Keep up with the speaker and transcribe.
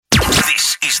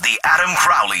is the Adam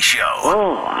Crowley Show.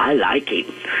 Oh, I like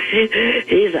him.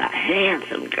 He's a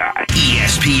handsome guy.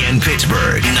 ESPN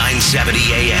Pittsburgh, 970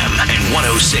 AM and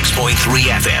 106.3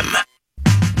 FM.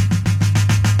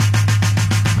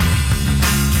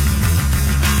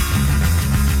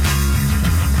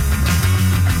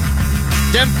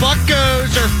 Them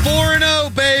Buccos are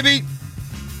 4-0, baby.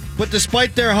 But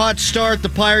despite their hot start, the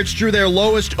Pirates drew their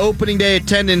lowest opening day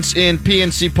attendance in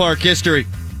PNC Park history.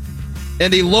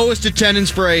 And the lowest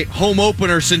attendance for a home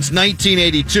opener since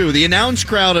 1982. The announced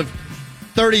crowd of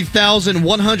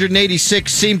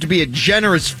 30,186 seemed to be a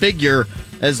generous figure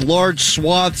as large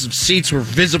swaths of seats were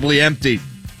visibly empty.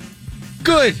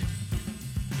 Good.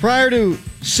 Prior to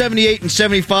 78 and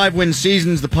 75 win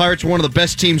seasons, the Pirates were one of the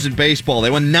best teams in baseball.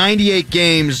 They won 98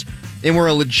 games and were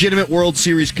a legitimate World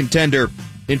Series contender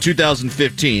in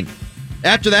 2015.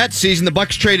 After that season, the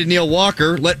Bucs traded Neil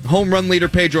Walker, let home run leader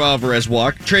Pedro Alvarez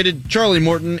walk, traded Charlie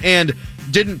Morton, and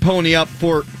didn't pony up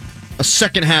for a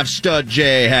second-half stud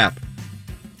J.A. Happ.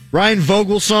 Ryan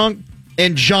Vogelsong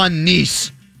and John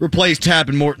Neese replaced Happ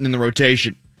and Morton in the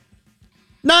rotation.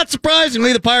 Not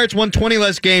surprisingly, the Pirates won 20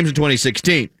 less games in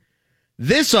 2016.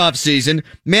 This offseason,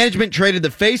 management traded the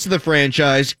face of the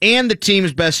franchise and the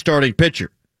team's best starting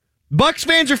pitcher. Bucs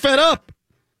fans are fed up.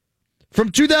 From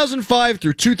 2005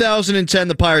 through 2010,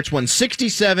 the Pirates won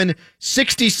 67,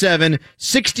 67,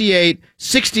 68,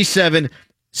 67,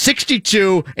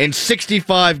 62, and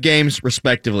 65 games,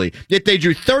 respectively. Yet they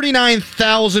drew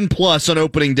 39,000 plus on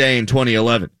opening day in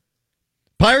 2011.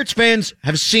 Pirates fans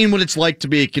have seen what it's like to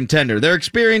be a contender. They're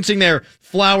experiencing their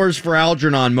flowers for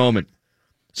Algernon moment.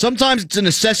 Sometimes it's a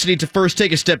necessity to first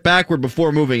take a step backward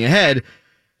before moving ahead.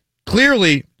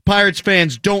 Clearly, Pirates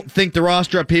fans don't think the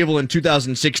roster upheaval in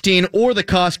 2016 or the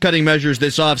cost-cutting measures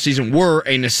this offseason were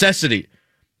a necessity.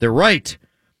 They're right.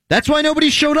 That's why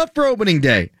nobody showed up for opening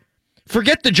day.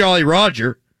 Forget the Jolly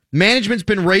Roger. Management's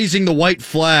been raising the white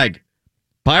flag.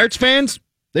 Pirates fans,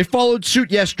 they followed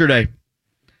suit yesterday.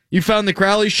 You found the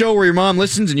Crowley Show where your mom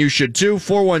listens, and you should too.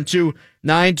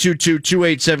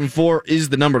 412-922-2874 is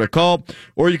the number to call.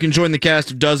 Or you can join the cast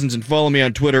of dozens and follow me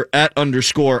on Twitter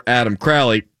 @_Adam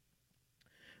Crowley.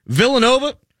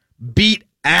 Villanova beat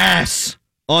ass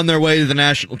on their way to the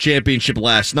national championship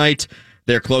last night.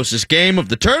 Their closest game of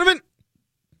the tournament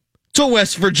to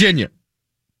West Virginia.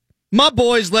 My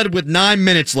boys led with 9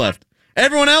 minutes left.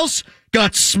 Everyone else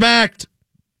got smacked.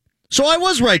 So I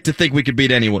was right to think we could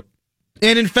beat anyone.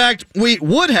 And in fact, we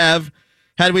would have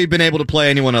had we been able to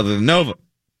play anyone other than Nova.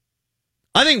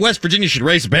 I think West Virginia should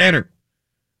raise a banner.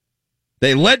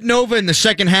 They led Nova in the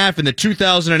second half in the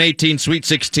 2018 Sweet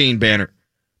 16 banner.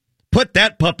 Put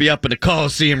that puppy up in the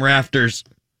Coliseum rafters.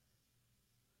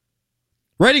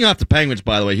 Writing off the Penguins,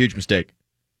 by the way, huge mistake.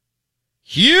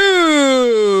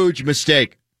 Huge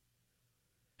mistake.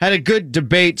 Had a good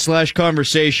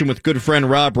debate/conversation with good friend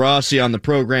Rob Rossi on the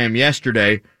program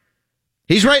yesterday.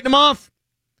 He's writing them off.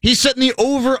 He's setting the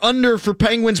over-under for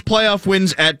Penguins playoff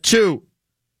wins at 2.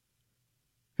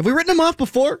 Have we written them off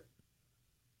before?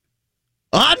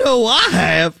 I know I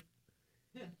have.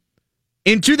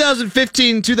 In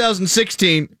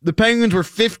 2015-2016, the Penguins were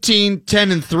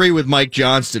 15-10-3 with Mike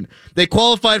Johnston. They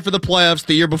qualified for the playoffs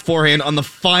the year beforehand on the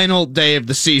final day of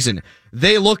the season.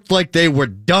 They looked like they were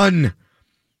done.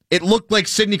 It looked like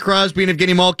Sidney Crosby and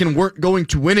Evgeny Malkin weren't going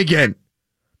to win again.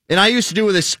 And I used to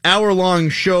do this hour-long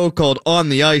show called On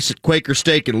the Ice at Quaker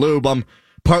Steak and Lube. I'm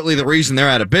partly the reason they're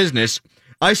out of business.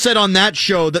 I said on that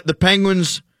show that the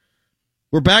Penguins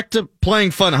were back to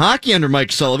playing fun hockey under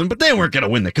Mike Sullivan, but they weren't going to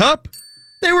win the cup.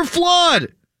 They were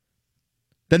flawed.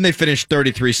 Then they finished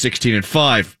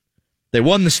 33-16-5. They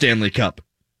won the Stanley Cup.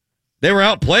 They were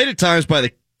outplayed at times by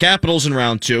the Capitals in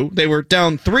round 2. They were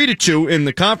down 3-2 in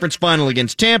the conference final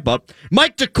against Tampa.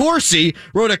 Mike DeCourcy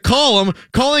wrote a column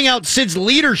calling out Sid's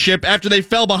leadership after they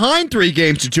fell behind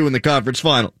 3-2 in the conference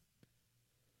final.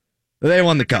 They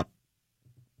won the cup.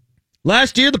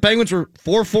 Last year, the Penguins were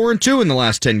 4-4-2 in the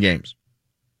last 10 games.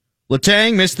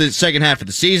 Letang missed the second half of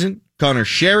the season. Connor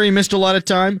Sherry missed a lot of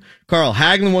time. Carl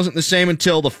Hagelin wasn't the same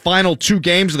until the final 2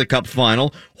 games of the Cup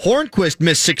final. Hornquist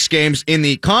missed 6 games in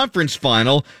the conference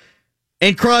final.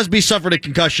 And Crosby suffered a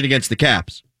concussion against the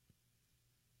Caps.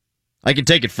 I can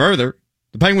take it further.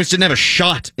 The Penguins didn't have a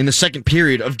shot in the second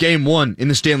period of Game 1 in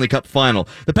the Stanley Cup final.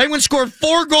 The Penguins scored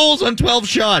 4 goals on 12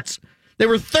 shots. They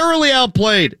were thoroughly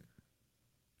outplayed.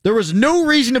 There was no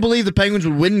reason to believe the Penguins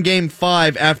would win Game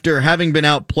 5 after having been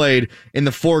outplayed in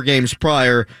the 4 games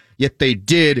prior, yet they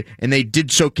did, and they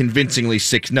did so convincingly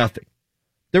 6-0.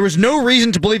 There was no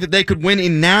reason to believe that they could win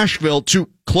in Nashville to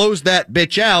close that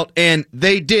bitch out, and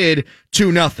they did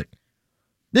 2-0.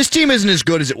 This team isn't as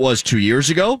good as it was 2 years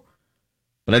ago.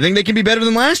 But I think they can be better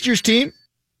than last year's team.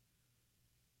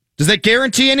 Does that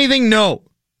guarantee anything? No.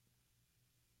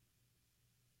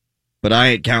 But I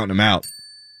ain't counting them out.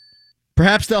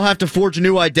 Perhaps they'll have to forge a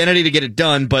new identity to get it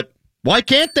done, but why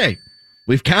can't they?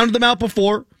 We've counted them out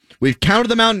before. We've counted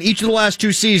them out in each of the last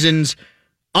 2 seasons.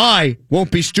 I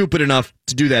won't be stupid enough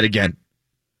to do that again.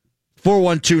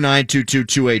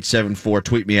 412-922-2874.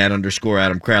 Tweet me at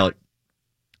 _Adam Crowley.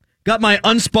 Got my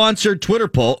unsponsored Twitter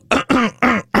poll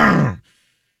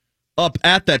up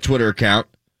at that Twitter account.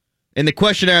 And the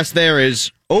question asked there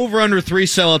is, over under 3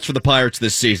 sellouts for the Pirates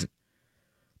this season.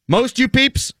 Most you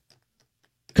peeps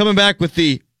coming back with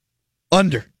the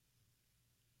under.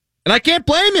 And I can't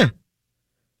blame you.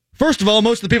 First of all,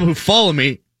 most of the people who follow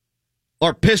me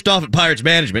are pissed off at Pirates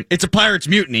management. It's a Pirates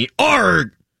mutiny.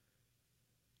 Arrgh!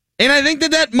 And I think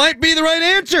that might be the right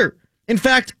answer. In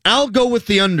fact, I'll go with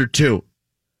the under 2.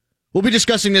 We'll be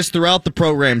discussing this throughout the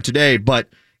program today, but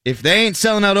if they ain't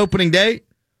selling out opening day,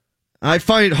 I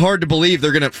find it hard to believe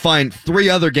they're going to find 3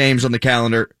 other games on the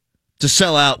calendar to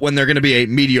sell out when they're going to be a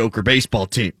mediocre baseball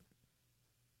team.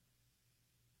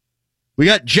 We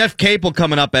got Jeff Capel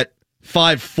coming up at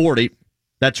 5:40.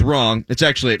 That's wrong. It's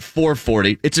actually at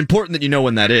 4:40. It's important that you know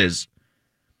when that is.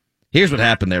 Here's what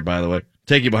happened there, by the way.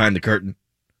 Take you behind the curtain.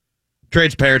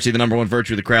 Transparency, the number 1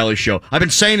 virtue of the Crowley Show. I've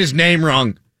been saying his name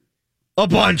wrong a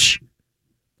bunch.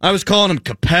 I was calling him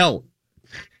Capel.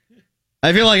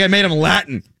 I feel like I made him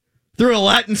Latin. Threw a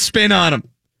Latin spin on him.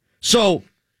 So,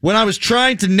 when I was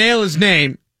trying to nail his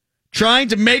name, trying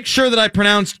to make sure that I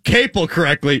pronounced Capel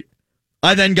correctly,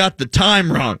 I then got the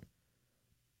time wrong.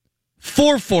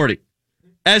 4:40.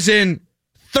 As in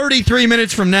 33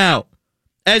 minutes from now.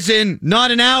 As in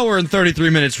not an hour and 33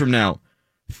 minutes from now.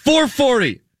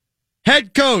 4:40.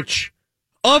 Head coach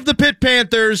of the Pitt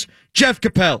Panthers, Jeff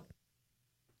Capel.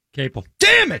 Capel.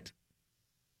 Damn it!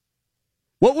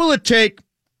 What will it take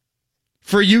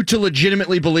for you to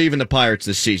legitimately believe in the Pirates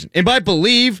this season? And by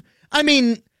believe, I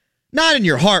mean not in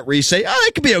your heart where you say, oh,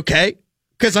 they could be okay.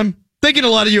 Because I'm thinking a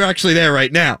lot of you are actually there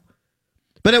right now.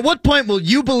 But at what point will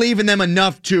you believe in them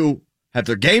enough to have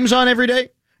their games on every day?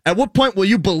 At what point will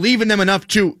you believe in them enough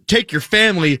to take your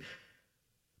family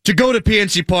to go to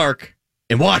PNC Park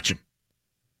and watch them?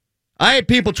 I had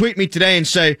people tweet me today and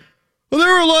say, well,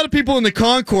 there were a lot of people in the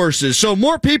concourses, so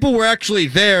more people were actually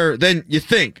there than you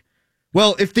think.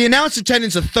 Well, if the announced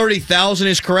attendance of 30,000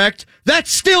 is correct,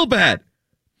 that's still bad.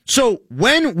 So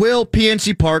when will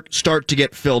PNC Park start to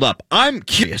get filled up? I'm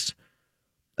curious.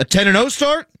 A 10-0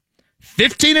 start?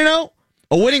 15-0?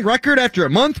 A winning record after a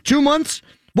month, 2 months?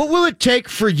 What will it take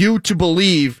for you to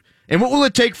believe, and what will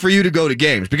it take for you to go to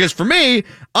games? Because for me,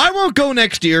 I won't go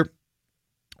next year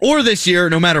or this year,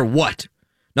 no matter what.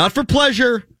 Not for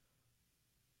pleasure,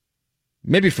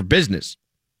 maybe for business.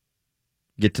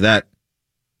 Get to that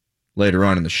later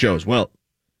on in the show as well.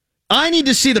 I need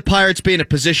to see the Pirates be in a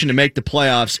position to make the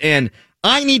playoffs, and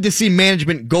I need to see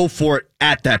management go for it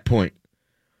at that point.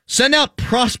 Send out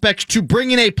prospects to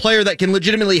bring in a player that can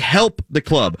legitimately help the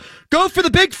club. Go for the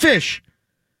big fish.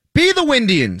 Be the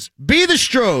Windians. Be the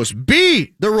Stros.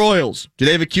 Be the Royals. Do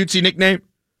they have a cutesy nickname?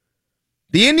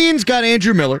 The Indians got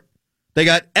Andrew Miller. They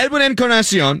got Edwin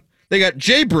Encarnacion. They got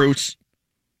Jay Bruce.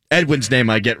 Edwin's name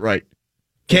I get right.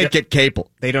 Can't get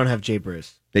Capel. They don't have Jay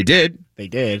Bruce. They did. They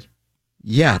did.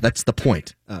 Yeah, that's the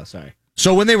point. Oh, sorry.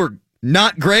 So when they were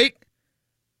not great,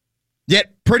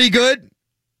 yet pretty good,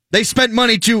 they spent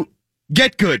money to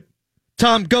get good.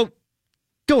 Tom, go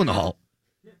in the hall.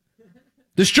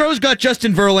 The Stros got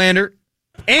Justin Verlander,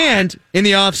 and in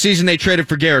the offseason they traded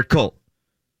for Garrett Cole.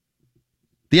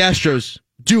 The Astros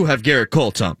do have Garrett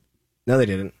Cole, Tom. No, they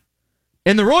didn't.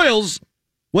 And the Royals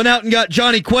went out and got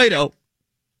Johnny Cueto.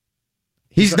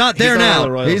 He's not there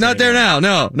now. He's not there now.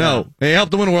 No. They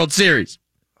helped them win a World Series.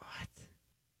 What?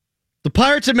 The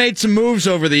Pirates have made some moves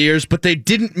over the years, but they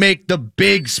didn't make the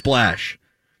big splash.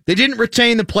 They didn't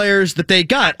retain the players that they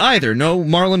got either. No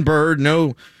Marlon Byrd,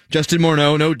 no Justin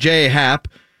Morneau, no Jay Happ.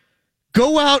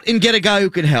 Go out and get a guy who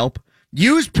can help.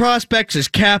 Use prospects as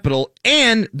capital,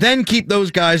 and then keep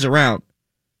those guys around.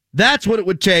 That's what it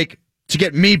would take to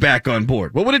get me back on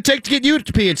board. What would it take to get you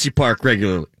to PNC Park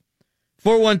regularly?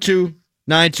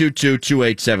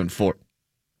 412-922-2874.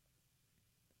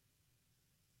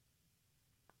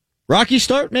 Rocky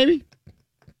start, maybe,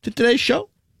 to today's show?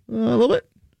 A little bit,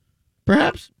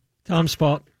 perhaps? Tom's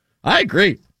fault. I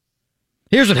agree.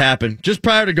 Here's what happened. Just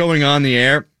prior to going on the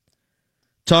air,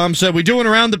 Tom said, we doing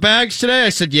around the bags today? I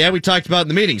said, yeah, we talked about it in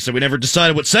the meeting, so we never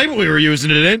decided what segment we were using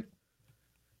it in.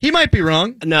 He might be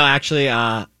wrong. No, actually,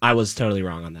 I was totally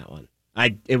wrong on that one.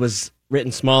 It was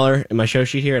written smaller in my show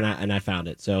sheet here, and I found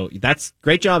it. So that's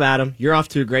great job, Adam. You're off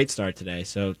to a great start today.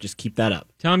 So just keep that up.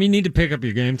 Tom, you need to pick up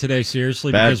your game today,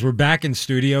 seriously, Bad. because we're back in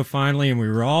studio finally, and we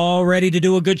were all ready to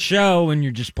do a good show, and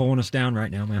you're just pulling us down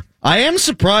right now, man. I am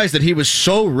surprised that he was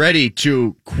so ready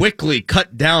to quickly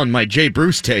cut down my Jay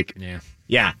Bruce take.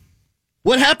 Yeah.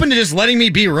 What happened to just letting me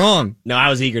be wrong? No, I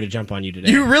was eager to jump on you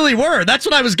today. You really were. That's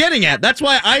what I was getting at. That's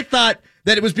why I thought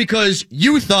that it was because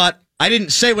you thought I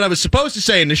didn't say what I was supposed to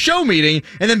say in the show meeting,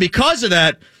 and then because of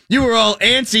that, you were all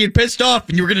antsy and pissed off,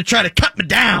 and you were going to try to cut me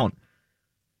down.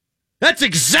 That's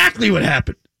exactly what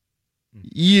happened.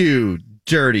 You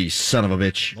dirty son of a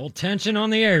bitch. A little tension on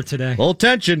the air today. Little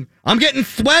tension. I'm getting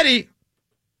sweaty.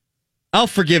 I'll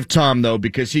forgive Tom, though,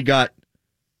 because he got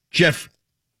Jeff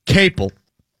Capel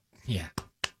Yeah.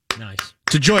 Nice.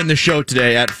 to join the show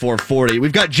today at 4:40.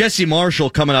 We've got Jesse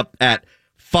Marshall coming up at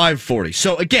 5:40.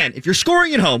 So, again, if you're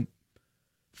scoring at home,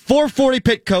 4:40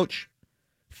 pit coach,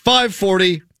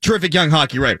 5:40 terrific young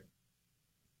hockey writer.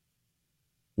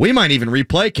 We might even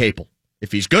replay Capel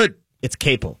if he's good. It's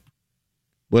Capel.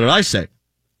 What did I say?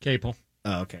 Capel.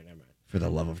 Oh, okay, never mind. For the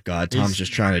love of God, Tom's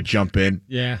just trying to jump in.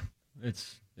 Yeah.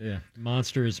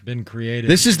 Monster has been created.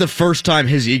 This is the first time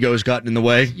his ego's gotten in the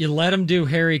way. You let him do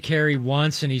Harry Carey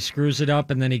once, and he screws it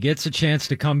up, and then he gets a chance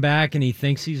to come back, and he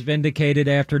thinks he's vindicated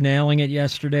after nailing it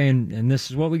yesterday, and this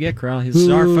is what we get, Crowley. This is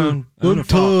our phone. I'm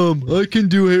Tom. I can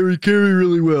do Harry Carey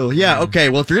really well. Yeah, okay.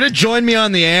 Well, if you're going to join me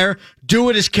on the air,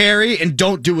 do it as Carey and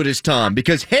don't do it as Tom,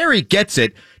 because Harry gets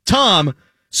it. Tom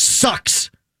sucks.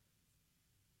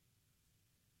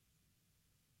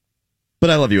 But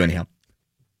I love you anyhow.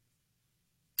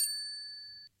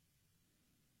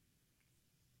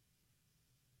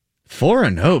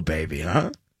 4-0, baby, huh?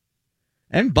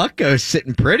 And Bucco's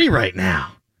sitting pretty right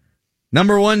now.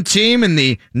 Number one team in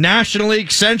the National League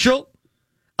Central.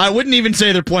 I wouldn't even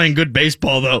say they're playing good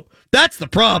baseball, though. That's the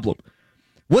problem.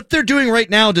 What they're doing right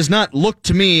now does not look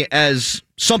to me as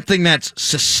something that's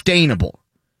sustainable.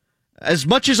 As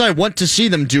much as I want to see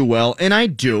them do well, and I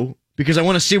do, because I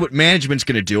want to see what management's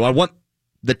going to do, I want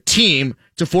the team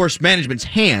to force management's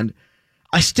hand,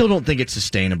 I still don't think it's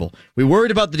sustainable. We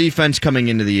worried about the defense coming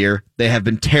into the year. They have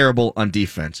been terrible on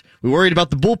defense. We worried about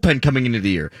the bullpen coming into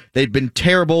the year. They've been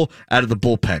terrible out of the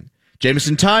bullpen.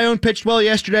 Jamison Tyone pitched well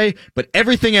yesterday, but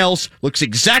everything else looks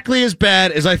exactly as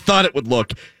bad as I thought it would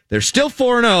look. They're still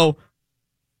 4-0.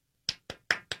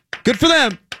 Good for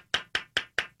them.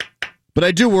 But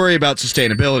I do worry about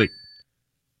sustainability.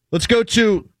 Let's go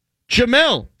to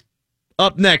Jamel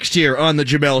up next here on the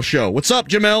Jamel Show. What's up,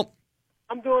 Jamel?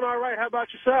 I'm doing all right. How about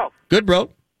yourself? Good,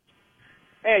 bro.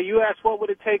 Hey, you asked what would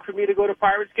it take for me to go to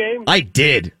Pirates games? I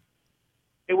did.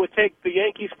 It would take the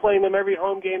Yankees playing them every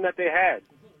home game that they had.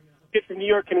 Kid from New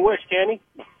York can wish, can he?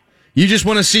 You just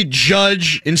want to see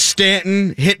Judge and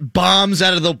Stanton hit bombs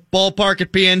out of the ballpark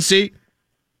at PNC?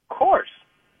 Of course.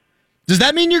 Does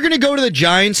that mean you're going to go to the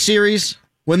Giants series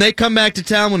when they come back to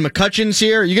town, when McCutcheon's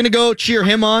here? Are you going to go cheer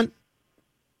him on?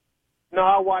 No,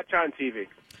 I'll watch on TV.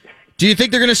 Do you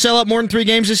think they're going to sell out more than 3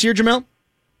 games this year, Jamel?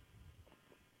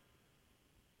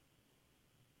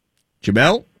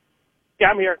 Jamel? Yeah,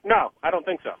 I'm here. No, I don't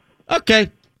think so. Okay.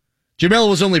 Jamel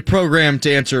was only programmed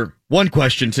to answer one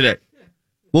question today.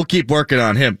 We'll keep working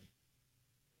on him.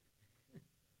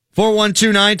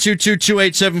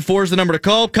 412-922-2874 is the number to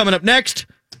call. Coming up next,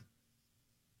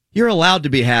 you're allowed to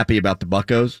be happy about the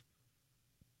Buccos.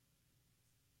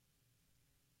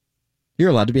 You're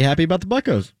allowed to be happy about the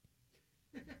Buccos.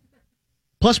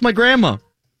 Plus my grandma.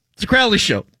 It's a Crowley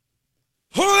Show.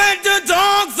 Who let the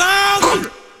dogs out?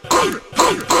 Who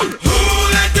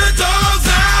let the dogs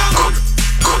out?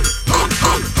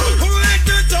 Who let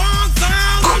the dogs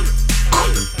out?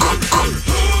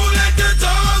 Who let the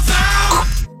dogs out?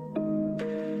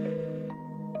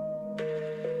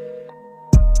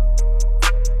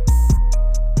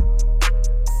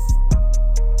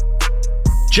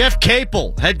 Jeff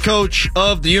Capel, head coach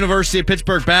of the University of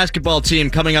Pittsburgh basketball team,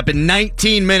 coming up in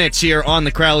 19 minutes here on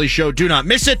the Crowley Show. Do not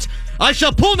miss it. I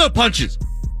shall pull no punches.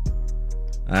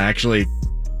 Actually,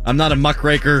 I'm not a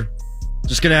muckraker.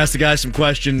 Just going to ask the guys some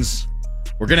questions.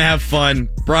 We're going to have fun.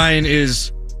 Brian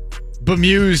is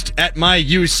bemused at my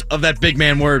use of that big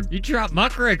man word. You dropped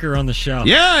Muckraker on the show.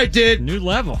 Yeah, I did. New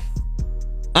level.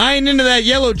 I ain't into that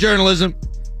yellow journalism.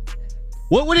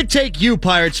 What would it take you,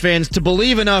 Pirates fans, to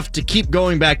believe enough to keep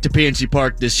going back to PNC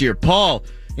Park this year? Paul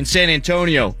in San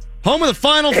Antonio, home of the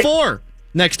Final Four.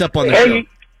 Next up on the show.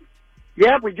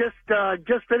 Yeah, we just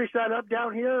finished that up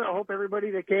down here. I hope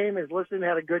everybody that came is listening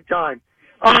had a good time.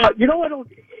 You know what? I'll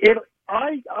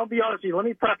be honest with you. Let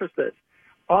me preface this.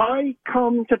 I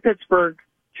come to Pittsburgh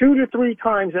 2 to 3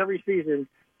 times every season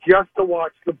just to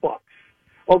watch the Bucks.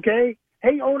 Okay?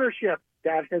 Hey, ownership,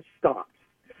 that has stopped.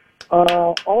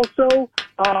 Also,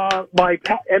 my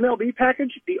MLB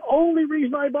package, the only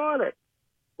reason I bought it,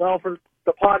 well, for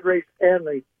the Padres and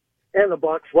the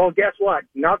Bucks. Well, guess what?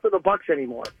 Not for the Bucks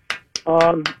anymore.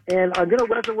 And I'm going to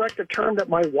resurrect a term that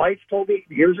my wife told me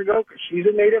years ago, because she's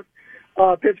a native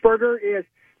Pittsburgher, is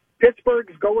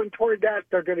Pittsburgh's going toward that.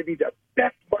 They're going to be the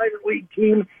best minor league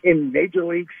team in Major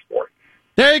League sports.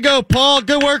 There you go, Paul.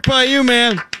 Good work by you,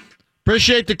 man.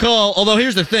 Appreciate the call. Although,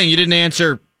 here's the thing. You didn't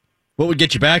answer what would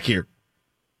get you back here.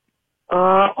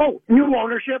 New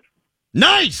ownership.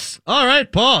 Nice! All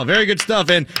right, Paul. Very good stuff.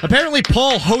 And apparently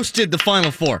Paul hosted the Final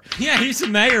Four. Yeah, he's the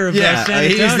mayor of San Antonio.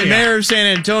 He's the mayor of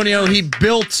San Antonio. He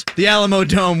built the Alamo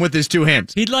Dome with his two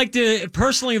hands. He'd like to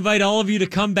personally invite all of you to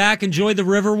come back, enjoy the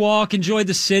Riverwalk, enjoy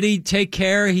the city, take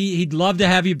care. He'd love to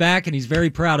have you back, and he's very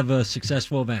proud of a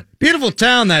successful event. Beautiful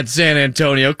town, that San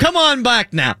Antonio. Come on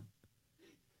back now.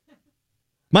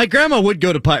 My grandma would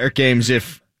go to Pirate games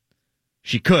if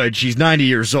she could. She's 90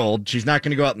 years old. She's not going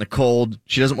to go out in the cold.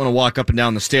 She doesn't want to walk up and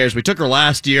down the stairs. We took her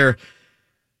last year,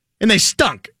 and they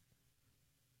stunk.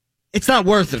 It's not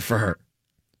worth it for her.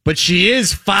 But she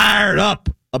is fired up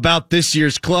about this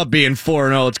year's club being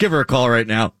 4-0. Let's give her a call right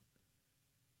now.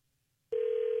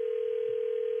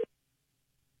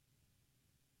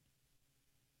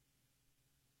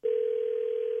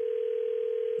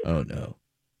 Oh, no.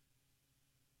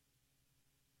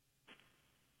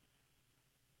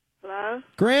 Hello?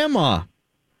 Grandma,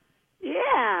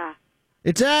 Yeah.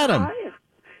 it's Adam. How are you?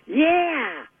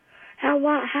 Yeah. How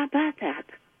about that?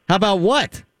 How about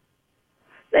what?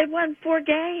 They won 4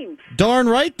 games. Darn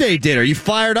right they did. Are you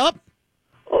fired up?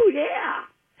 Oh, yeah.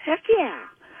 Heck yeah.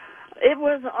 It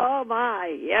was, oh,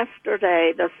 my,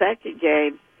 yesterday, the second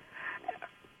game,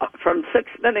 from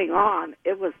 6th inning on,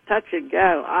 it was touch and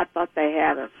go. I thought they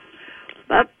had us.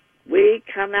 But we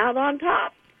come out on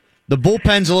top. The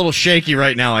bullpen's a little shaky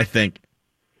right now, I think.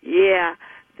 Yeah.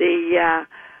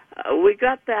 We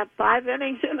got that 5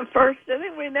 innings in the first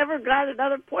inning. We never got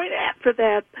another point after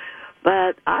that.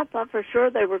 But I thought for sure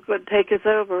they were going to take us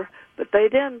over. But they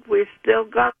didn't. We still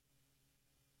got...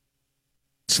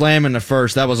 Slam in the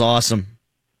first. That was awesome.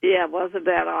 Yeah, wasn't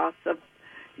that awesome?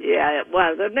 Yeah, it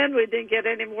was. And then we didn't get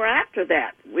any more after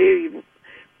that. We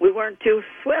weren't too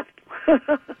swift.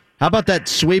 How about that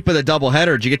sweep of the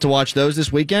doubleheader? Did you get to watch those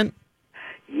this weekend?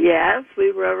 Yes,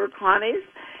 we were over Connie's,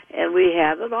 and we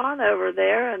had it on over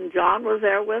there, and John was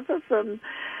there with us,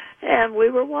 and we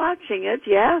were watching it,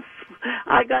 yes.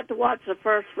 I got to watch the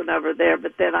first one over there,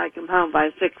 but then I come home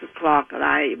by 6 o'clock, and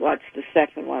I watched the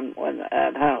second one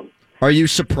at home. Are you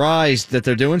surprised that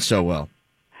they're doing so well?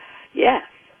 Yes.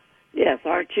 Yes,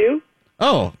 aren't you?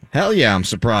 Oh, hell yeah, I'm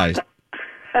surprised.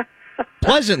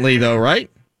 Pleasantly, though, right?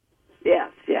 Yes.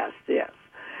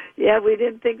 Yeah, we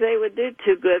didn't think they would do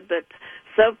too good, but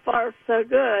so far so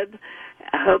good.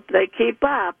 I hope they keep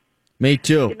up. Me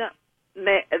too. You know,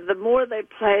 the more they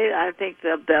play, I think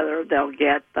the better they'll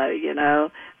get, though, you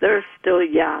know. They're still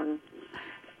young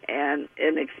and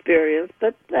inexperienced,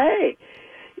 but hey,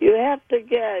 you have to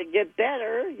get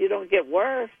better. You don't get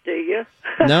worse, do you?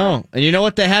 No. And you know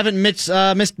what? They haven't missed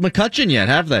McCutcheon yet,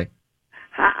 have they?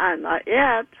 Not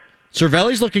yet.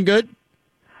 Cervelli's looking good.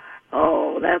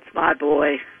 Oh, that's my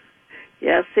boy.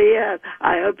 Yes, he is.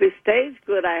 I hope he stays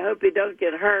good. I hope he don't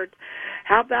get hurt.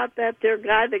 How about that there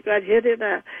guy that got hit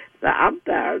the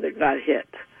umpire that got hit?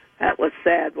 That was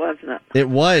sad, wasn't it? It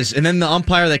was. And then the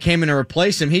umpire that came in to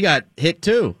replace him, he got hit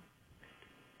too.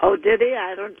 Oh, did he?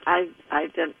 I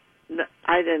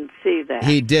didn't see that.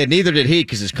 He did. Neither did he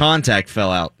because his contact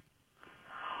fell out.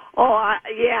 Oh,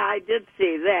 I did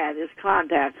see that. His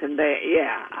contacts, and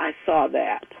I saw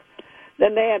that.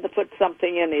 Then they had to put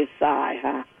something in his eye,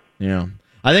 huh? Yeah.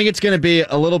 I think it's going to be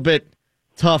a little bit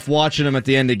tough watching them at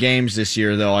the end of games this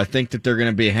year, though. I think that they're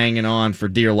going to be hanging on for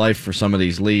dear life for some of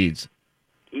these leads.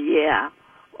 Yeah.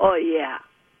 Oh, yeah.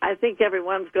 I think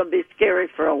everyone's going to be scary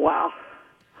for a while.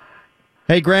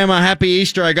 Hey, Grandma, happy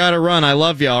Easter. I got to run. I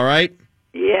love you, all right?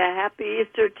 Yeah, happy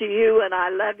Easter to you, and I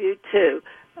love you, too.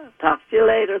 Talk to you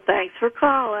later. Thanks for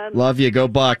calling. Love you. Go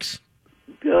Bucks.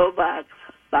 Go Bucks.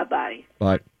 Bye-bye.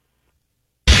 Bye.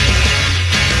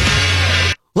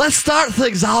 Let's start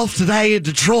things off today in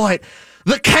Detroit.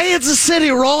 The Kansas City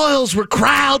Royals were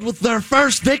crowned with their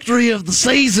first victory of the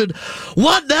season.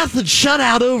 1-0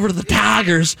 shutout over the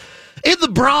Tigers. In the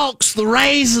Bronx, the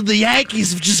Rays and the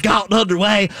Yankees have just gotten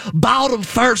underway. Bottom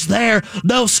first there.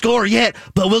 No score yet,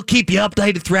 but we'll keep you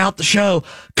updated throughout the show.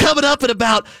 Coming up in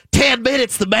about 10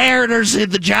 minutes, the Mariners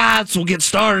and the Giants will get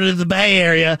started in the Bay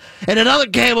Area. And another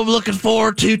game I'm looking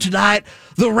forward to tonight,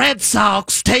 the Red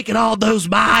Sox taking on those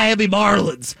Miami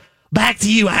Marlins. Back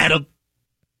to you, Adam.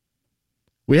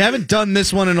 We haven't done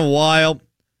this one in a while.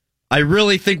 I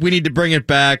really think we need to bring it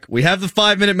back. We have the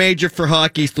 5-minute major for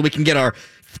hockey so we can get our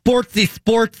sportsy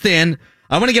sports in.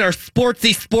 I want to get our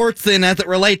sportsy sports in as it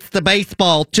relates to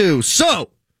baseball, too. So,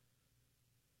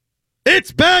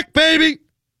 it's back, baby!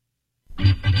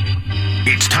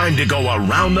 It's time to go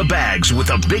around the bags with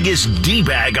the biggest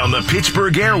D-bag on the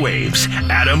Pittsburgh airwaves,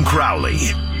 Adam Crowley.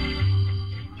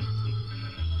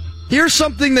 Here's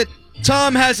something that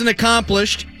Tom hasn't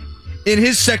accomplished in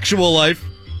his sexual life.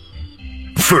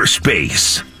 First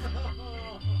base.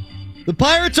 The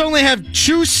Pirates only have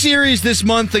 2 series this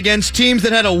month against teams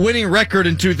that had a winning record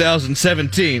in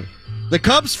 2017. The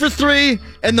Cubs for 3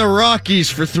 and the Rockies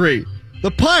for 3.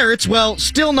 The Pirates, well,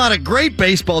 still not a great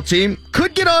baseball team,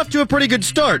 could get off to a pretty good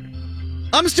start.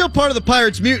 I'm still part of the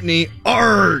Pirates mutiny,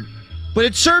 arrgh. But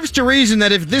it serves to reason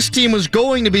that if this team was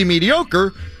going to be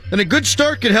mediocre, then a good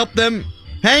start could help them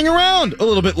hang around a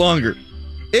little bit longer.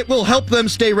 It will help them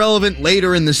stay relevant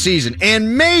later in the season.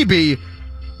 And maybe,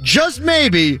 just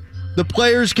maybe, the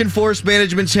players can force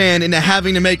management's hand into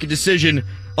having to make a decision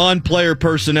on player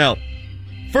personnel.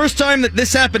 First time that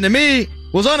this happened to me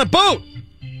was on a boat.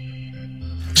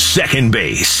 Second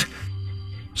base.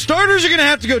 Starters are going to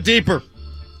have to go deeper.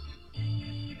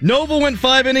 Nova went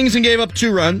 5 innings and gave up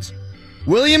 2 runs.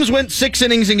 Williams went 6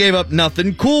 innings and gave up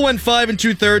nothing. Kuhl went 5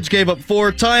 2/3, gave up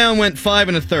 4. Taillon went 5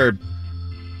 1/3.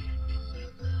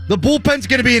 The bullpen's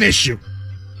going to be an issue.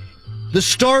 The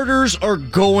starters are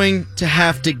going to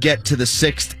have to get to the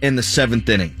 6th and the 7th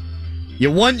inning.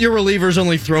 You want your relievers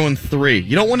only throwing 3.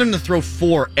 You don't want them to throw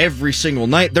 4 every single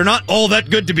night. They're not all that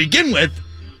good to begin with.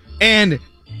 And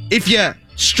if you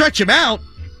stretch them out,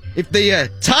 if they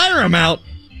tire them out,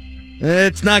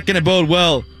 it's not going to bode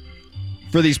well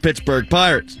for these Pittsburgh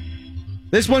Pirates.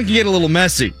 This one can get a little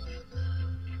messy.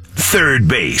 Third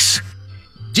base.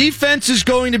 Defense is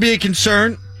going to be a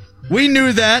concern. We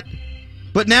knew that,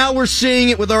 but now we're seeing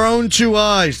it with our own 2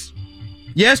 eyes.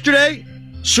 Yesterday,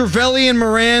 Cervelli and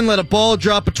Moran let a ball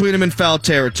drop between them in foul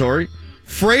territory.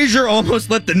 Frazier almost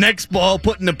let the next ball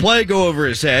put into play go over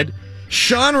his head.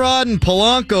 Sean Rod and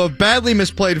Polanco have badly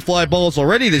misplayed fly balls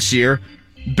already this year.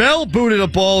 Bell booted a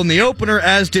ball in the opener,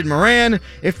 as did Moran.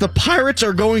 If the Pirates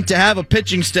are going to have a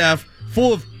pitching staff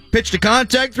full of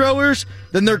pitch-to-contact throwers,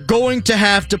 then they're going to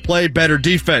have to play better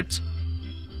defense.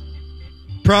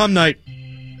 Prom night.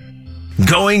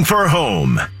 Going for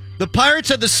home. The Pirates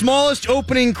had the smallest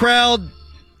opening crowd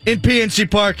in PNC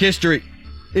Park history.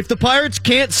 If the Pirates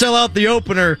can't sell out the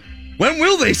opener, when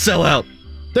will they sell out?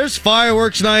 There's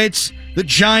fireworks nights, the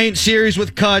Giant series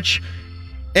with Kutch,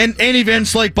 and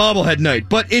events like Bobblehead Night.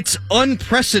 But it's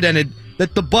unprecedented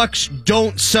that the Bucks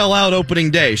don't sell out opening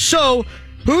day. So,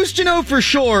 who's to know for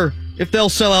sure if they'll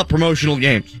sell out promotional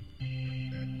games?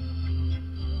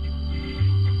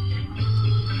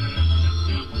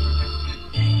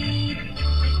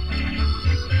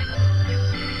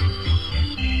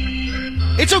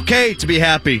 It's okay to be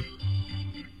happy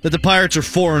that the Pirates are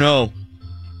 4-0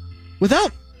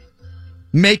 without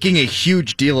making a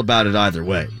huge deal about it either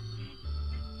way.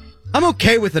 I'm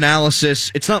okay with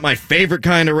analysis. It's not my favorite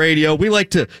kind of radio. We like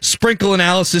to sprinkle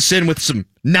analysis in with some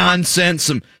nonsense,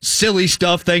 some silly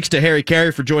stuff. Thanks to Harry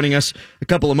Carey for joining us a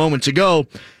couple of moments ago.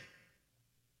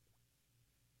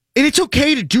 And it's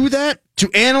okay to do that,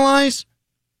 to analyze.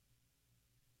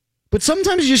 But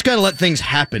sometimes you just got to let things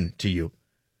happen to you.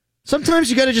 Sometimes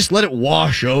you got to just let it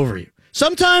wash over you.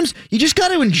 Sometimes you just got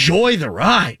to enjoy the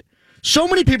ride. So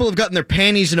many people have gotten their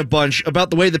panties in a bunch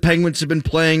about the way the Penguins have been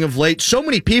playing of late. So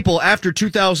many people after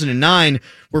 2009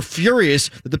 were furious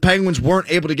that the Penguins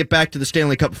weren't able to get back to the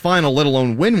Stanley Cup final, let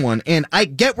alone win one. And I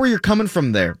get where you're coming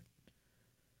from there.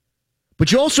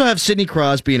 But you also have Sidney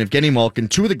Crosby and Evgeny Malkin,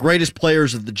 2 of the greatest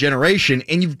players of the generation,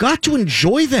 and you've got to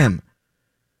enjoy them.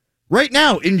 Right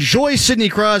now, enjoy Sidney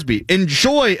Crosby.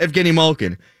 Enjoy Evgeny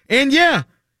Malkin. And yeah,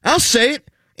 I'll say it.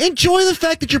 Enjoy the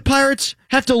fact that your Pirates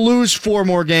have to lose 4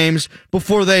 more games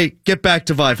before they get back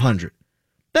to 500.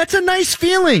 That's a nice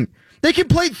feeling. They can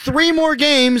play 3 more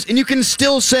games and you can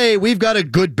still say we've got a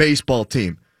good baseball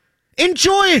team.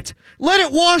 Enjoy it. Let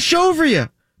it wash over you.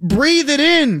 Breathe it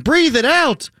in. Breathe it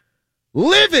out.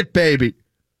 Live it, baby.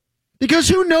 Because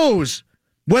who knows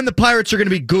when the Pirates are going to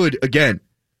be good again?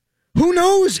 Who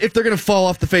knows if they're going to fall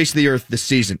off the face of the earth this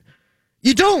season?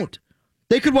 You don't.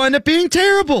 They could wind up being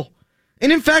terrible.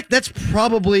 And in fact, that's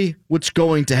probably what's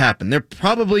going to happen. They're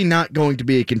probably not going to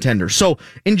be a contender. So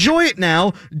enjoy it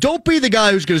now. Don't be the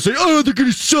guy who's going to say, oh, they're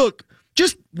going to suck.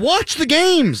 Just watch the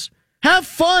games. Have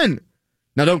fun.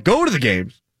 Now, don't go to the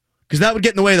games, because that would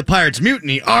get in the way of the Pirates'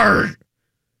 mutiny. Arrgh.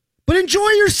 But enjoy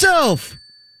yourself.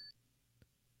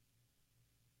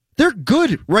 They're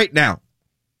good right now.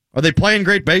 Are they playing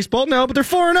great baseball? No, but they're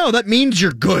 4-0. That means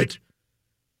you're good.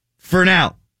 For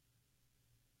now.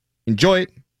 Enjoy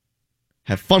it.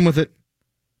 Have fun with it.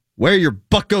 Wear your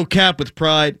bucko cap with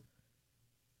pride.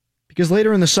 Because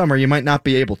later in the summer, you might not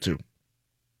be able to.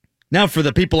 Now, for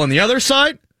the people on the other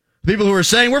side, the people who are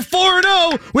saying, we're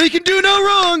 4-0, we can do no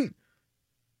wrong,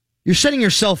 you're setting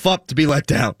yourself up to be let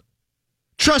down.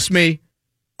 Trust me,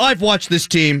 I've watched this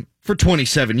team for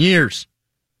 27 years.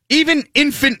 Even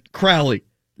infant Crowley,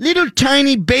 little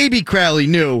tiny baby Crowley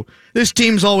knew this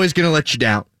team's always going to let you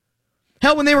down.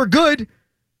 Hell, when they were good, and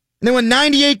they won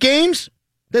 98 games,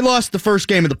 they lost the first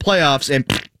game of the playoffs,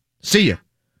 and see ya.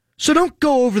 So don't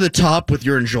go over the top with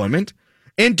your enjoyment,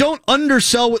 and don't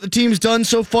undersell what the team's done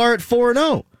so far at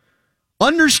 4-0.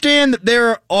 Understand that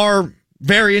there are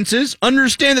variances.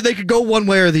 Understand that they could go one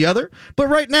way or the other. But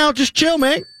right now, just chill,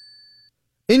 man.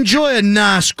 Enjoy a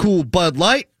nice, cool Bud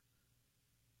Light.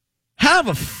 Have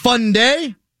a fun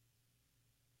day.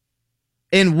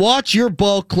 And watch your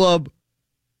ball club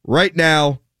right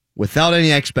now without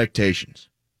any expectations.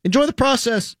 Enjoy the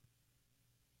process.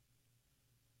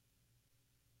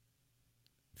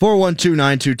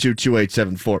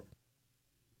 412-922-2874.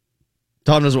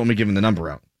 Tom doesn't want me giving the number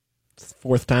out. It's the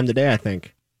fourth time today, I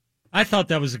think. I thought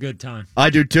that was a good time.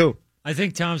 I do too. I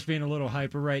think Tom's being a little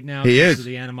hyper right now He because is. of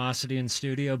the animosity in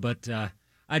studio, but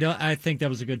I think that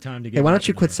was a good time to get. Hey, why don't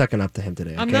you quit sucking up to him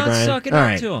today? I'm okay, not Brian? sucking All up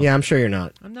right. to him. Yeah, I'm sure you're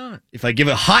not. I'm not. If I give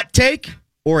a hot take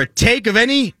or a take of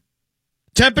any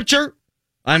temperature,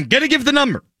 I'm going to give the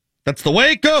number. That's the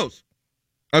way it goes.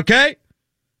 Okay?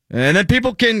 And then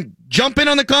people can jump in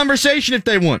on the conversation if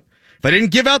they want. If I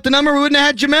didn't give out the number, we wouldn't have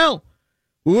had Jamel.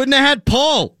 We wouldn't have had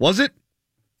Paul, was it?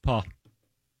 Paul,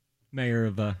 mayor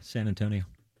of San Antonio.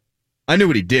 I knew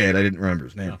what he did. I didn't remember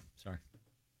his name. Oh, sorry.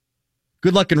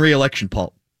 Good luck in re-election,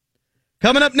 Paul.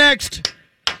 Coming up next,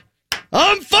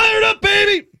 I'm fired up,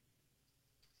 baby!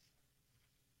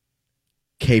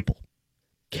 Capel.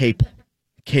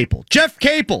 Jeff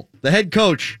Capel, the head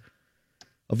coach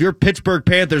of your Pittsburgh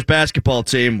Panthers basketball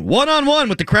team, one-on-one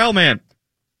with the Crowell Man.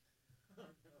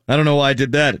 I don't know why I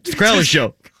did that. It's the Crowley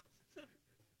Show.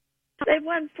 They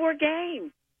won 4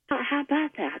 games. How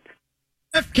about that?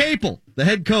 Jeff Capel, the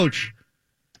head coach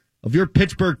of your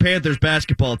Pittsburgh Panthers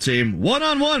basketball team,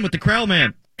 one-on-one with the Crowell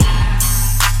Man.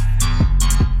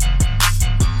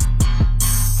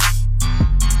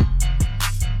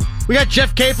 We got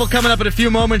Jeff Capel coming up in a few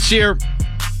moments here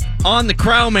on the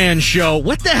Crowell Man Show.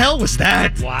 What the hell was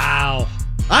that? Wow.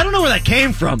 I don't know where that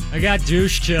came from. I got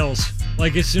douche chills.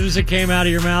 Like, as soon as it came out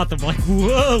of your mouth, I'm like,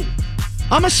 whoa.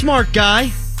 I'm a smart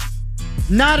guy.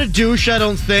 Not a douche, I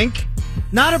don't think.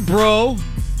 Not a bro.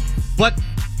 But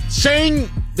saying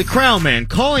the Crowell Man,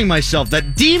 calling myself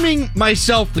that, deeming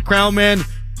myself the Crowell Man,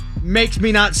 makes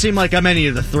me not seem like I'm any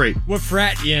of the three. What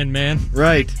frat you in, man?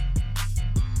 Right.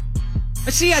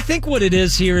 See, I think what it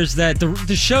is here is that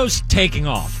the show's taking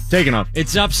off. Taking off.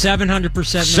 It's up 700%.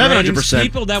 700%.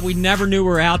 People that we never knew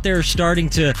were out there are starting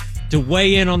to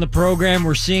weigh in on the program.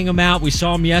 We're seeing them out. We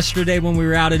saw them yesterday when we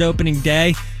were out at opening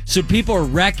day. So people are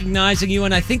recognizing you,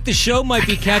 and I think the show might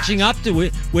be catching up to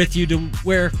it with you to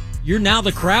where you're now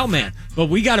the Crowell Man. But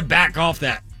we got to back off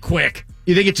that quick.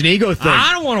 You think it's an ego thing?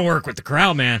 I don't want to work with the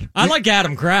Crowell Man. I like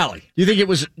Adam Crowley. You think it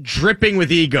was dripping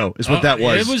with ego is what that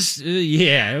was? It was,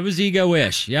 it was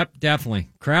ego-ish. Yep, definitely.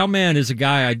 Crowell Man is a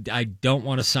guy I don't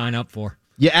want to sign up for.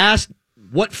 You asked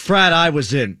what frat I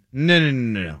was in.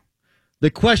 No. The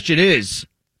question is,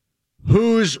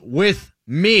 who's with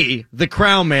me, the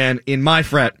Crowell Man, in my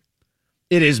frat?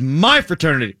 It is my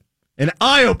fraternity, and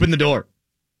I opened the door.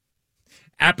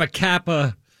 Appa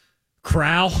Kappa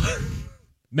Crowell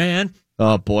Man.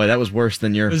 Oh, boy, that was worse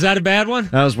than your... Was that a bad one?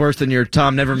 That was worse than your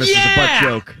Tom never misses a butt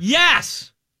joke.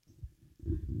 Yes!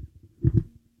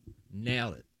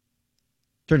 Nailed it.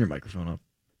 Turn your microphone up.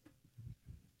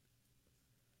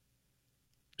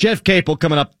 Jeff Capel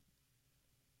coming up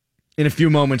in a few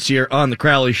moments here on the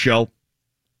Crowley Show.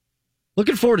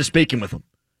 Looking forward to speaking with him.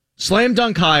 Slam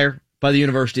dunk hire by the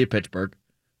University of Pittsburgh.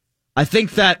 I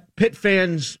think that Pitt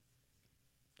fans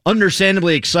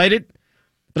understandably excited,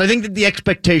 but I think that the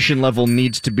expectation level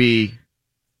needs to be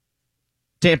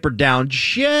tampered down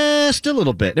just a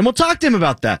little bit. And we'll talk to him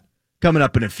about that coming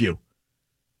up in a few.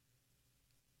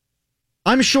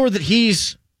 I'm sure that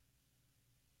he's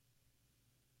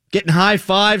getting high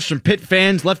fives from Pitt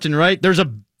fans left and right. There's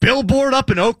a billboard up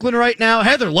in Oakland right now.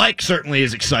 Heather Lyke certainly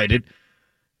is excited.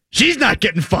 She's not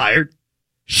getting fired.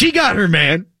 She got her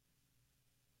man.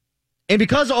 And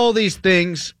because of all these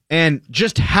things and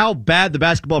just how bad the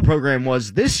basketball program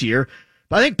was this year,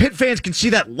 I think Pitt fans can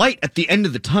see that light at the end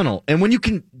of the tunnel. And when you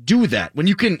can do that, when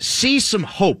you can see some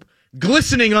hope,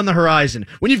 glistening on the horizon,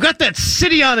 when you've got that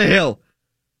city on a hill,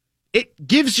 it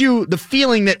gives you the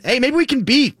feeling that, hey, maybe we can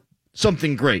be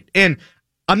something great. And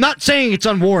I'm not saying it's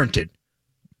unwarranted.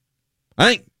 I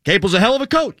think Capel's a hell of a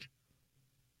coach.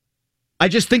 I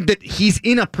just think that he's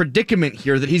in a predicament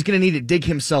here that he's going to need to dig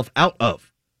himself out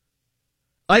of.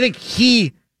 I think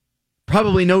he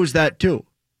probably knows that too.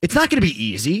 It's not going to be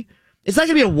easy. It's not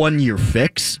going to be a one-year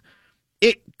fix.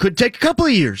 It could take a couple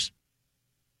of years.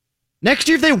 Next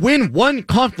year, if they win one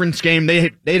conference game,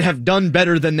 they'd have done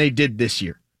better than they did this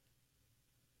year.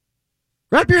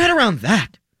 Wrap your head around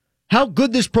that. How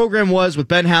good this program was with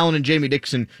Ben Howland and Jamie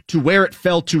Dixon to where it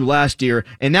fell to last year,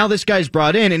 and now this guy's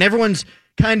brought in, and everyone's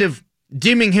kind of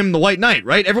dimming him the white knight,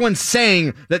 right? Everyone's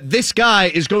saying that this guy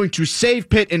is going to save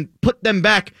Pitt and put them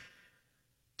back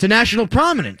to national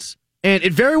prominence, and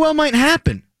it very well might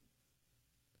happen.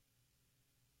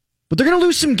 But they're going to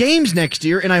lose some games next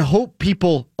year, and I hope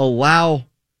people allow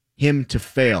him to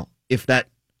fail if that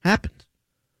happens.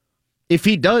 If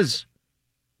he does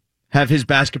have his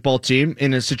basketball team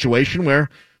in a situation where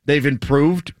they've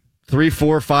improved 3,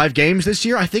 4, 5 games this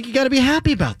year, I think you got to be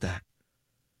happy about that.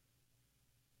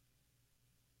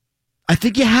 I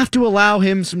think you have to allow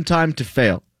him some time to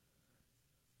fail.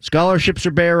 Scholarships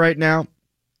are bare right now.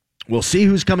 We'll see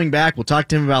who's coming back. We'll talk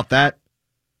to him about that.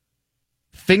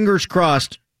 Fingers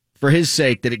crossed for his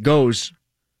sake that it goes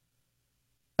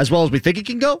as well as we think it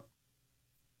can go.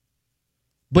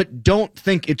 But don't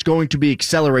think it's going to be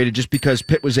accelerated just because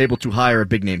Pitt was able to hire a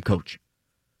big-name coach.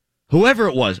 Whoever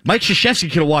it was, Mike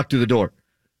Krzyzewski could have walked through the door,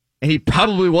 and he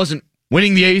probably wasn't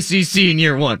winning the ACC in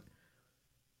year one.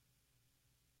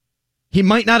 He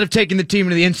might not have taken the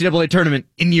team into the NCAA tournament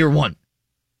in year one.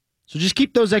 So just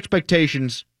keep those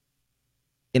expectations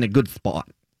in a good spot.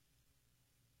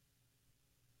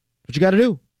 What you got to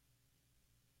do.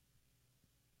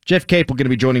 Jeff Capel going to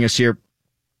be joining us here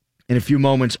in a few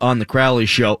moments on the Crowley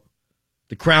Show,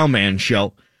 the Crowman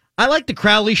Show. I like the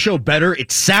Crowley Show better.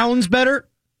 It sounds better.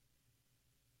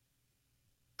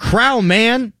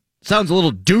 Crowman sounds a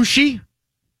little douchey.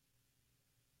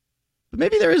 But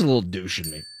maybe there is a little douche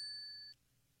in me.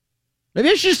 Maybe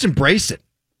I should just embrace it.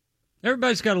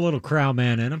 Everybody's got a little crow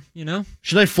man in them, you know?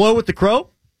 Should I flow with the crow?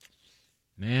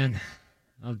 Man,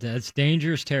 that's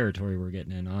dangerous territory we're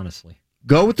getting in, honestly.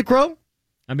 Go with the crow?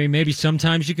 I mean, maybe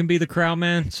sometimes you can be the crow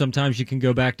man. Sometimes you can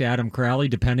go back to Adam Crowley,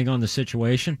 depending on the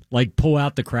situation. Like, pull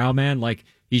out the crow man like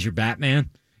he's your Batman.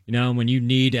 You know, when you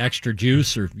need extra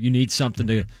juice or you need something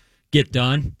to get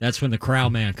done, that's when the crow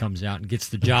man comes out and gets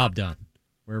the job done.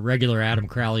 Where regular Adam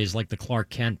Crowley is like the Clark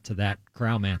Kent to that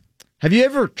crow man. Have you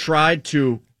ever tried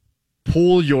to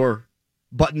pull your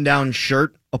button-down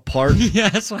shirt apart?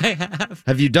 Yes, I have.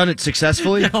 Have you done it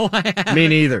successfully? No, I haven't. Me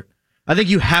neither. I think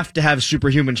you have to have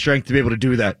superhuman strength to be able to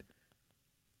do that.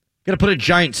 Got to put a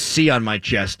giant C on my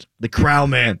chest. The Crow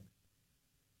Man.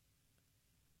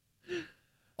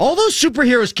 All those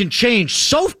superheroes can change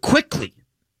so quickly.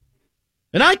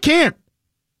 And I can't.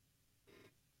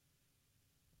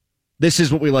 This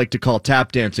is what we like to call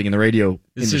tap dancing in the radio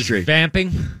industry. This is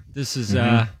vamping. This is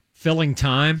filling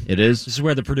time. It is. This is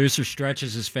where the producer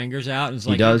stretches his fingers out and is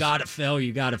like, does. You got to fill,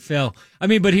 you got to fill. I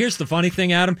mean, but here's the funny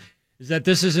thing, Adam, is that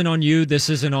this isn't on you, this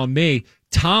isn't on me.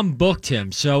 Tom booked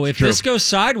him. So if this goes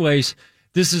sideways,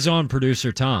 this is on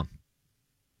producer Tom.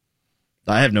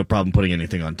 I have no problem putting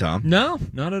anything on Tom. No,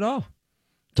 not at all.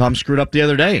 Tom screwed up the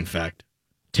other day, in fact.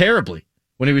 Terribly.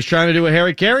 When he was trying to do a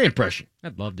Harry Carey impression.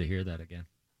 I'd love to hear that again.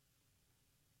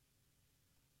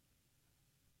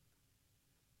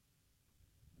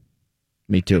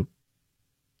 Me too.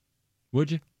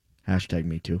 Would you? Hashtag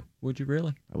me too. Would you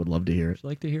really? I would love to hear it. Would you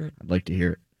like to hear it? I'd like to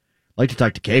hear it. I'd like to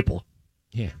talk to Capel.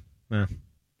 Yeah. Well,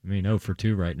 I mean, 0 for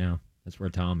 2 right now. That's where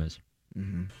Tom is.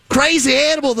 Mm-hmm. Crazy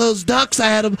animal, those ducks,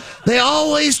 Adam. They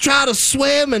always try to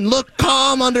swim and look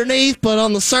calm underneath, but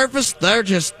on the surface, they're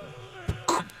just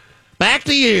back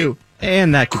to you.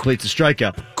 And that completes the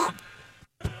strikeout.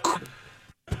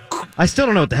 I still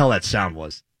don't know what the hell that sound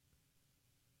was.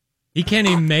 He can't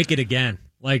even make it again.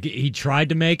 Like, he tried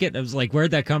to make it. I was like,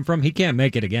 where'd that come from? He can't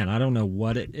make it again. I don't know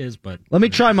what it is, but... Let me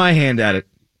try my hand at it.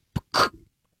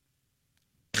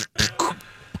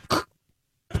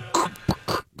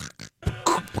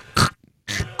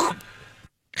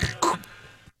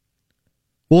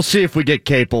 We'll see if we get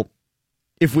Capel.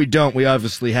 If we don't, we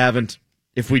obviously haven't.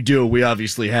 If we do, we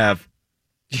obviously have.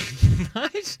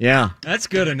 Nice. Yeah. That's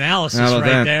good analysis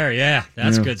right there. Yeah,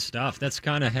 that's good stuff. That's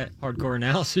kind of hardcore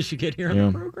analysis you get here on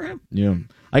the program. Yeah.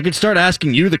 I could start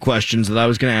asking you the questions that I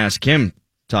was going to ask him,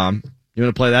 Tom. You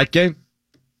want to play that game?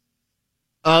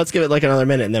 Let's give it like another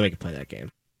minute, and then we can play that game.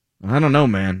 I don't know,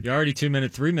 man. You're already 3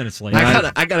 minutes late.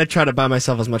 I gotta try to buy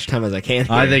myself as much time as I can.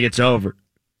 I think it's over.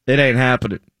 It ain't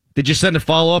happening. Did you send a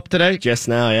follow-up today? Just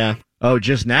now, yeah. Oh,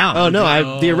 just now? Oh,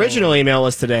 no, the original email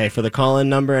was today for the call-in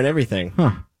number and everything.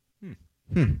 Huh.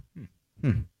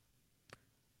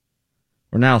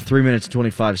 We're now 3 minutes and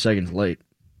 25 seconds late.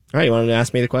 All right, you wanted to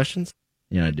ask me the questions?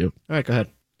 Yeah, I do. All right, go ahead.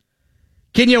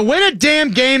 Can you win a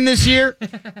damn game this year?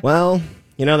 Well,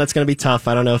 that's going to be tough.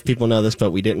 I don't know if people know this,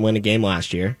 but we didn't win a game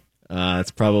last year.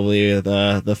 It's probably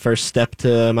the first step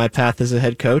to my path as a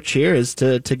head coach here is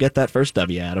to get that first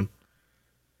W, Adam.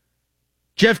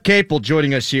 Jeff Capel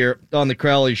joining us here on the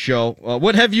Crowley Show.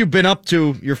 What have you been up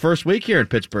to your first week here in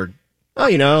Pittsburgh?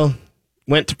 Oh,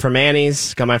 went to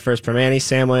Permanis, got my first Permanis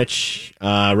sandwich,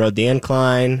 rode the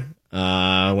incline,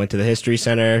 went to the History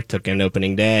Center, took in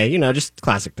opening day, just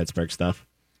classic Pittsburgh stuff.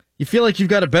 You feel like you've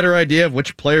got a better idea of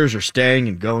which players are staying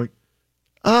and going?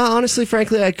 Honestly,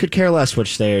 frankly, I could care less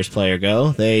which Stayers play or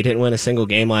go. They didn't win a single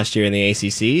game last year in the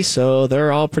ACC, so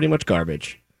they're all pretty much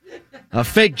garbage.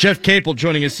 Fake Jeff Capel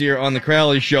joining us here on the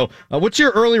Crowley Show. What's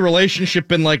your early relationship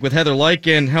been like with Heather Lyke,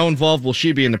 and how involved will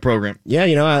she be in the program? Yeah,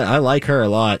 I like her a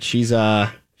lot. She's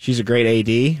a great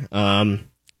AD. I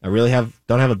really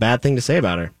don't have a bad thing to say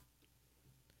about her.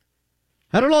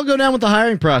 How did it all go down with the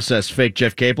hiring process, Fake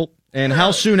Jeff Capel? And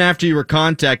how soon after you were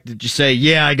contacted did you say,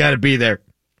 yeah, I got to be there?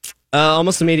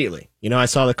 Almost immediately. I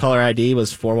saw the caller ID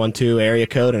was 412 area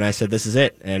code, and I said, this is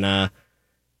it. And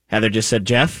Heather just said,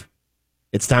 Jeff,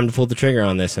 it's time to pull the trigger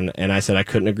on this. And I said I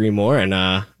couldn't agree more.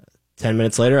 And 10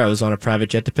 minutes later, I was on a private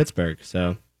jet to Pittsburgh.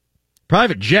 So,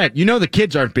 private jet? The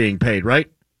kids aren't being paid, right?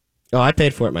 Oh, I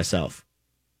paid for it myself.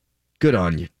 Good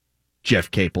on you,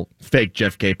 Jeff Capel. Fake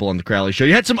Jeff Capel on the Crowley Show.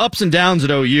 You had some ups and downs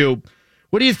at OU.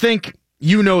 What do you think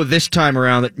this time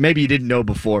around that maybe you didn't know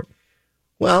before?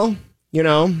 Well,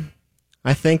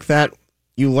 I think that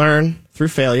you learn through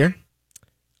failure.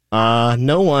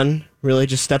 No one really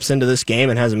just steps into this game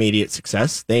and has immediate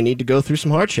success. They need to go through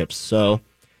some hardships. So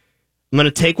I'm going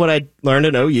to take what I learned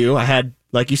at OU. I had,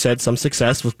 like you said, some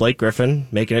success with Blake Griffin,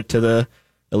 making it to the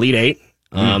Elite Eight.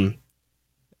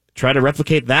 Try to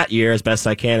replicate that year as best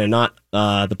I can and not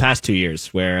the past 2 years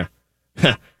where,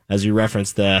 as you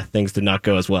referenced, things did not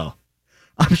go as well.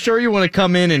 I'm sure you want to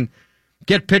come in and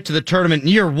get picked to the tournament in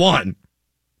year one,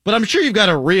 but I'm sure you've got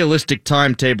a realistic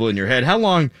timetable in your head. How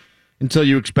long until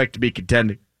you expect to be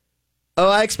contending? Oh,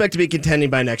 I expect to be contending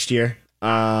by next year.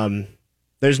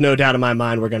 There's no doubt in my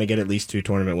mind we're going to get at least 2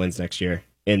 tournament wins next year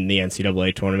in the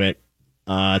NCAA tournament.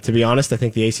 To be honest, I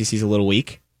think the ACC is a little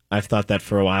weak. I've thought that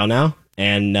for a while now,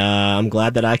 and I'm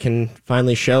glad that I can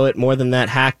finally show it more than that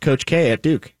hack Coach K at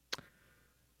Duke.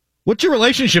 What's your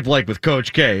relationship like with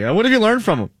Coach K? What have you learned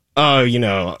from him? Oh,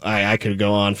 I could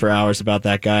go on for hours about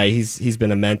that guy. He's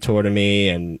been a mentor to me,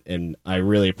 and I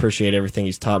really appreciate everything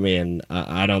he's taught me, and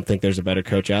I don't think there's a better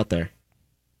coach out there.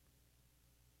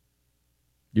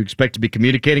 You expect to be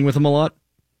communicating with him a lot?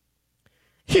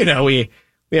 We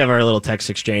have our little text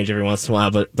exchange every once in a while,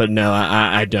 but no,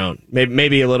 I don't.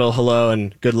 Maybe a little hello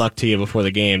and good luck to you before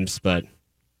the games, but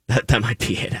that might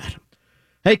be it, Adam.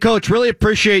 Hey, Coach, really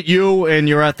appreciate you and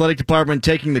your athletic department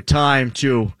taking the time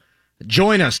to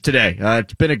join us today.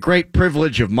 It's been a great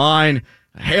privilege of mine.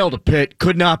 Hail to Pitt.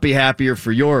 Could not be happier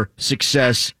for your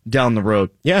success down the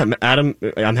road. Yeah, Adam,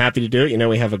 I'm happy to do it.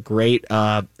 We have a great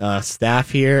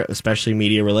staff here, especially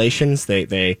media relations.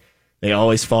 They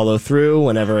always follow through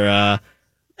whenever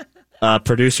a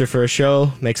producer for a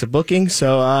show makes a booking.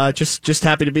 So just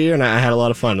happy to be here, and I had a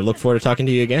lot of fun. I look forward to talking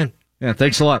to you again. Yeah,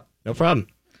 thanks a lot. No problem.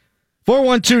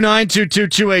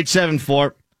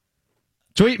 412-922-2874.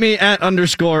 Tweet me at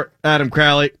 _ Adam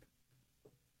Crowley.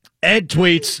 Ed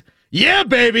tweets, yeah,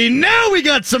 baby, now we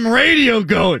got some radio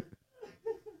going.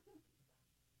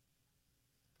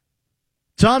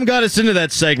 Tom got us into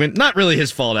that segment. Not really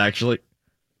his fault, actually.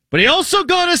 But he also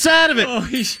got us out of it. Oh,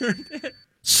 he sure did.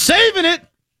 Saving it.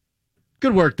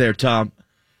 Good work there, Tom.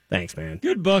 Thanks, man.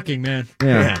 Good booking, man.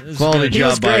 Yeah. Quality He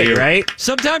job was by great, you. right?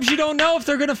 Sometimes you don't know if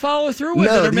they're going to follow through with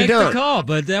No, it or you make don't. the call,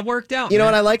 but that worked out. You know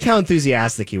man. what? I liked how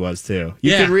enthusiastic he was, too.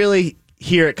 You Yeah. could really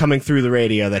hear it coming through the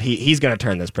radio that he's going to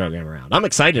turn this program around. I'm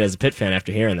excited as a Pitt fan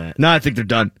after hearing that. No, I think they're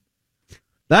done.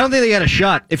 I don't think they got a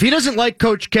shot. If he doesn't like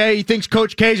Coach K, he thinks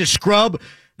Coach K is a scrub,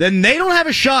 then they don't have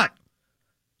a shot.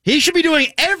 He should be doing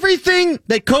everything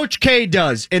that Coach K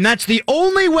does, and that's the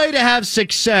only way to have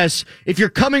success if you're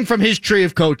coming from his tree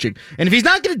of coaching. And if he's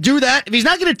not going to do that, if he's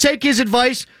not going to take his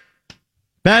advice,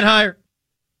 bad hire,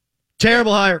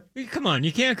 terrible hire. Come on,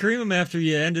 you can't cream him after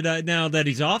you ended up now that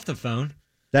he's off the phone.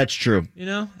 That's true.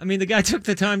 The guy took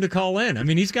the time to call in.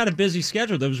 He's got a busy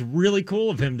schedule. That was really cool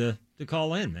of him to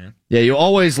call in, man. Yeah, you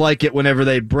always like it whenever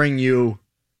they bring you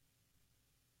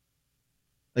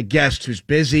a guest who's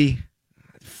busy.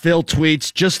 Phil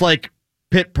tweets, just like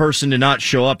Pitt person to not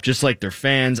show up, just like their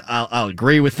fans. I'll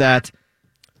agree with that.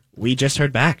 We just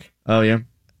heard back. Oh, yeah?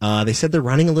 They said they're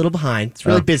running a little behind. It's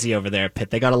really busy over there at Pitt.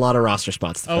 They got a lot of roster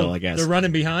spots to fill, I guess. They're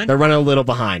running behind? They're running a little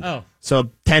behind. Oh.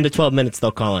 So 10 to 12 minutes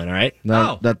they'll call in, all right?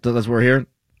 No, that's what we're hearing?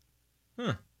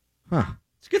 Huh. Huh.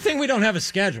 It's a good thing we don't have a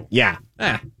schedule. Yeah.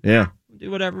 Yeah. Do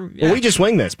whatever. Yeah. Well, we just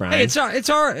wing this, Brian. Hey,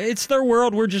 it's their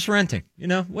world. We're just renting.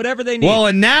 Whatever they need. Well,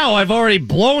 and now I've already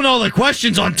blown all the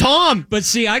questions on Tom. But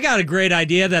see, I got a great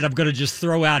idea that I'm going to just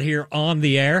throw out here on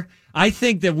the air. I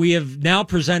think that we have now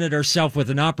presented ourselves with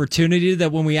an opportunity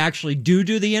that when we actually do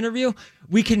the interview,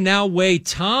 we can now weigh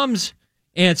Tom's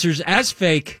answers as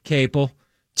fake Capel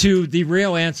to the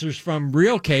real answers from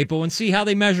real Capel and see how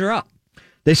they measure up.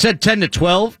 They said 10 to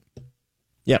 12?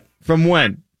 Yep. From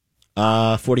when?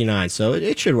 49. So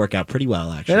it should work out pretty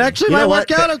well, actually. It actually might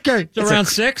work out okay. So around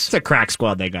 6? It's a crack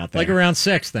squad they got there. Like around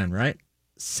 6 then, right?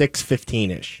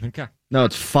 6:15-ish. Okay. No,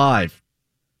 it's 5.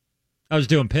 I was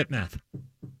doing pit math.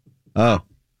 Oh.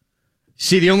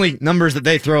 See, the only numbers that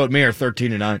they throw at me are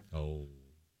 13 and 9. Oh.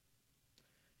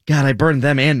 God, I burned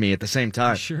them and me at the same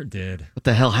time. I sure did. What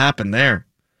the hell happened there?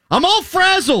 I'm all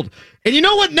frazzled. And you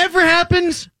know what never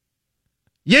happens?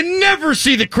 You never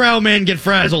see the Crow Man get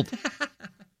frazzled.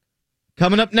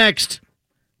 Coming up next,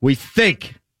 we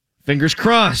think, fingers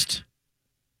crossed,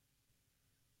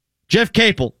 Jeff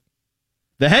Capel,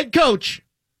 the head coach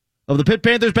of the Pitt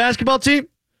Panthers basketball team,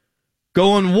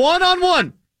 going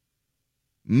one-on-one,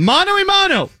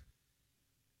 mano-a-mano,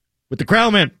 with the Crow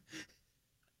Man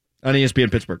on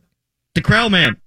ESPN Pittsburgh. The Crow Man.